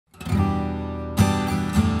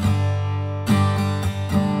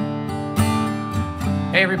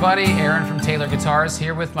Hey everybody, Aaron from Taylor Guitars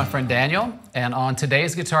here with my friend Daniel. And on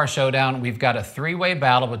today's Guitar Showdown, we've got a three-way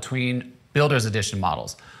battle between Builder's Edition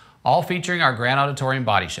models, all featuring our Grand Auditorium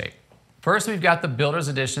body shape. First, we've got the Builder's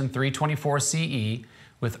Edition 324ce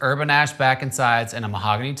with urban ash back and sides and a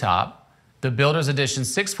mahogany top. The Builder's Edition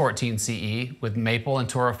 614ce with maple and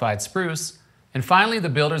torrefied spruce. And finally, the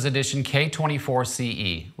Builder's Edition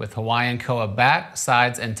K24ce with Hawaiian koa back,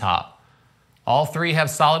 sides, and top. All three have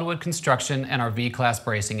solid wood construction and our V-class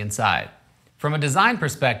bracing inside. From a design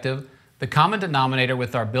perspective, the common denominator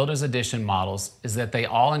with our Builder's Edition models is that they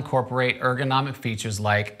all incorporate ergonomic features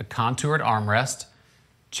like a contoured armrest,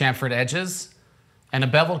 chamfered edges, and a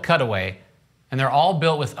beveled cutaway, and they're all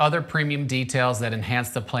built with other premium details that enhance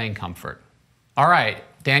the playing comfort. All right,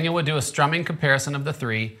 Daniel will do a strumming comparison of the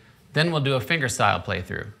three, then we'll do a fingerstyle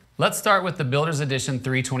playthrough. Let's start with the Builder's Edition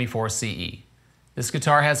 324ce. This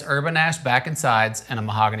guitar has urban ash back and sides and a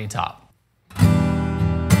mahogany top.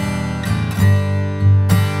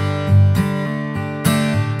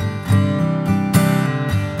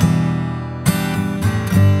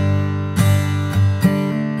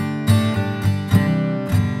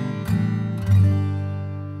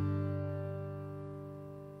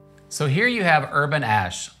 So here you have urban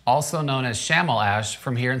ash, also known as chamois ash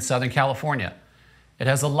from here in Southern California. It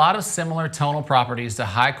has a lot of similar tonal properties to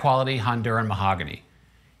high-quality Honduran mahogany.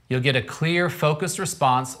 You'll get a clear, focused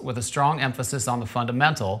response with a strong emphasis on the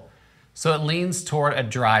fundamental, so it leans toward a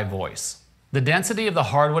dry voice. The density of the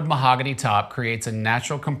hardwood mahogany top creates a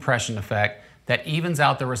natural compression effect that evens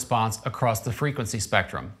out the response across the frequency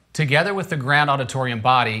spectrum. Together with the Grand Auditorium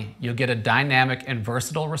body, you'll get a dynamic and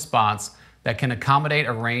versatile response that can accommodate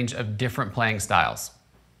a range of different playing styles.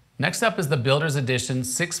 Next up is the Builder's Edition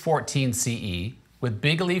 614ce, with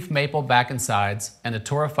big leaf maple back and sides and a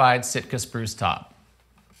torrefied Sitka spruce top.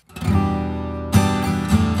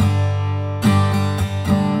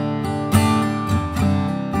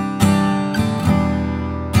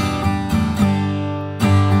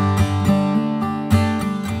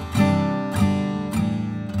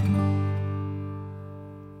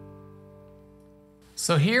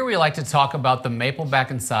 So here we like to talk about the maple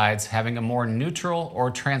back and sides having a more neutral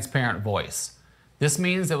or transparent voice. This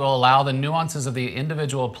means it will allow the nuances of the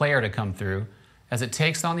individual player to come through as it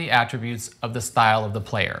takes on the attributes of the style of the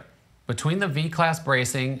player. Between the V-class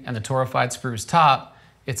bracing and the torrefied spruce top,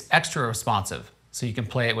 it's extra responsive, so you can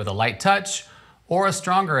play it with a light touch or a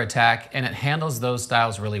stronger attack, and it handles those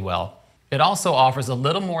styles really well. It also offers a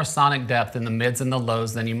little more sonic depth in the mids and the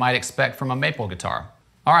lows than you might expect from a maple guitar.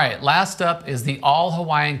 All right, last up is the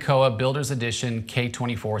all-Hawaiian koa Builder's Edition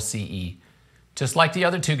K24ce. Just like the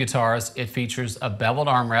other two guitars, it features a beveled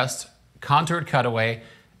armrest, contoured cutaway,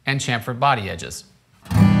 and chamfered body edges.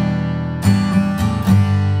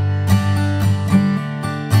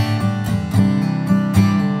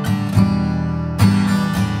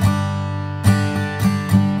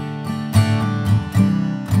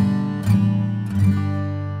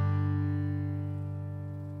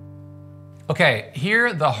 Okay,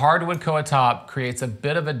 here the hardwood koa top creates a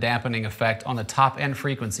bit of a dampening effect on the top end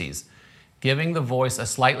frequencies, giving the voice a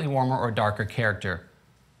slightly warmer or darker character.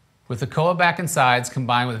 With the koa back and sides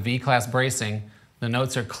combined with V-class bracing, the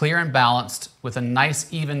notes are clear and balanced with a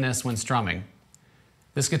nice evenness when strumming.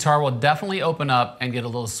 This guitar will definitely open up and get a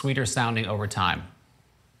little sweeter sounding over time.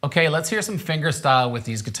 Okay, let's hear some fingerstyle with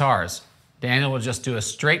these guitars. Daniel will just do a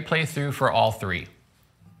straight playthrough for all three.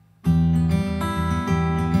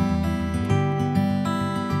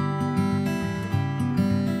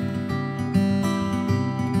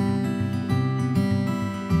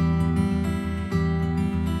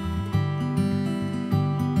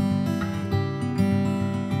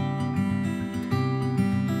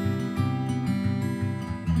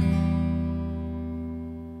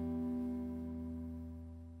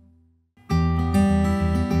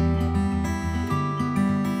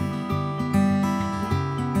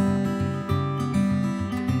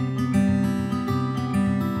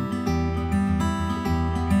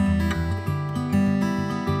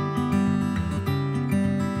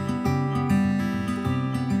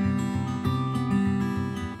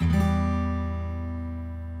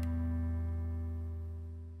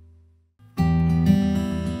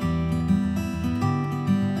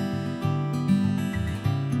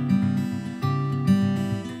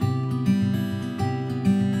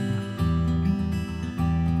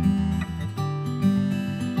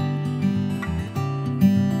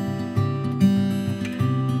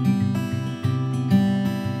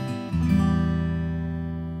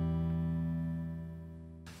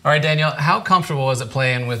 All right, Daniel, how comfortable is it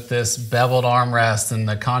playing with this beveled armrest and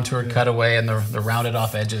the contoured cutaway and the rounded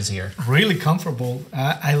off edges here? Really comfortable.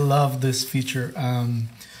 I love this feature.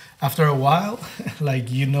 After a while,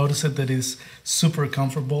 like you notice it that is super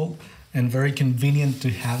comfortable and very convenient to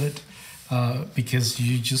have it. Because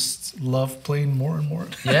you just love playing more and more.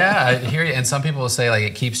 Yeah, I hear you. And some people will say like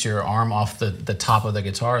it keeps your arm off the top of the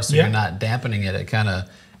guitar, so you're not dampening it. It kind of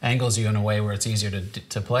angles you in a way where it's easier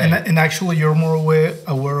to play. And actually, you're more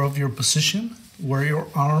aware of your position, where your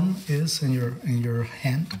arm is in your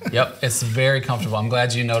hand. Yep, it's very comfortable. I'm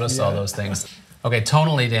glad you noticed all those things. Okay,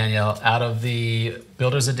 tonally, Danielle, out of the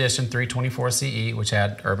Builder's Edition 324ce, which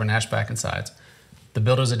had urban ash back and sides, the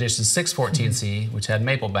Builder's Edition 614ce, which had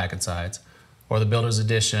maple back and sides, or the Builder's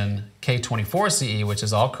Edition K24ce, which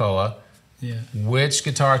is all koa. Yeah. Which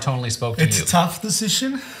guitar tonally spoke to you? It's a tough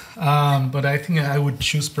decision, but I think I would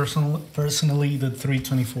choose personally the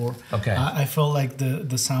 324. Okay. I felt like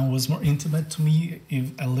the sound was more intimate to me,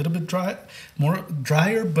 a little bit more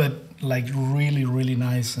drier, but like really, really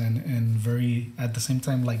nice and very, at the same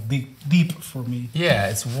time, like deep for me. Yeah,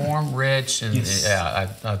 it's warm, rich, and yeah,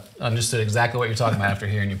 I understood exactly what you're talking about after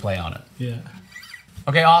hearing you play on it. Yeah.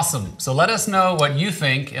 Okay, awesome. So let us know what you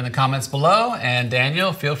think in the comments below, and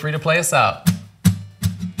Daniel, feel free to play us out.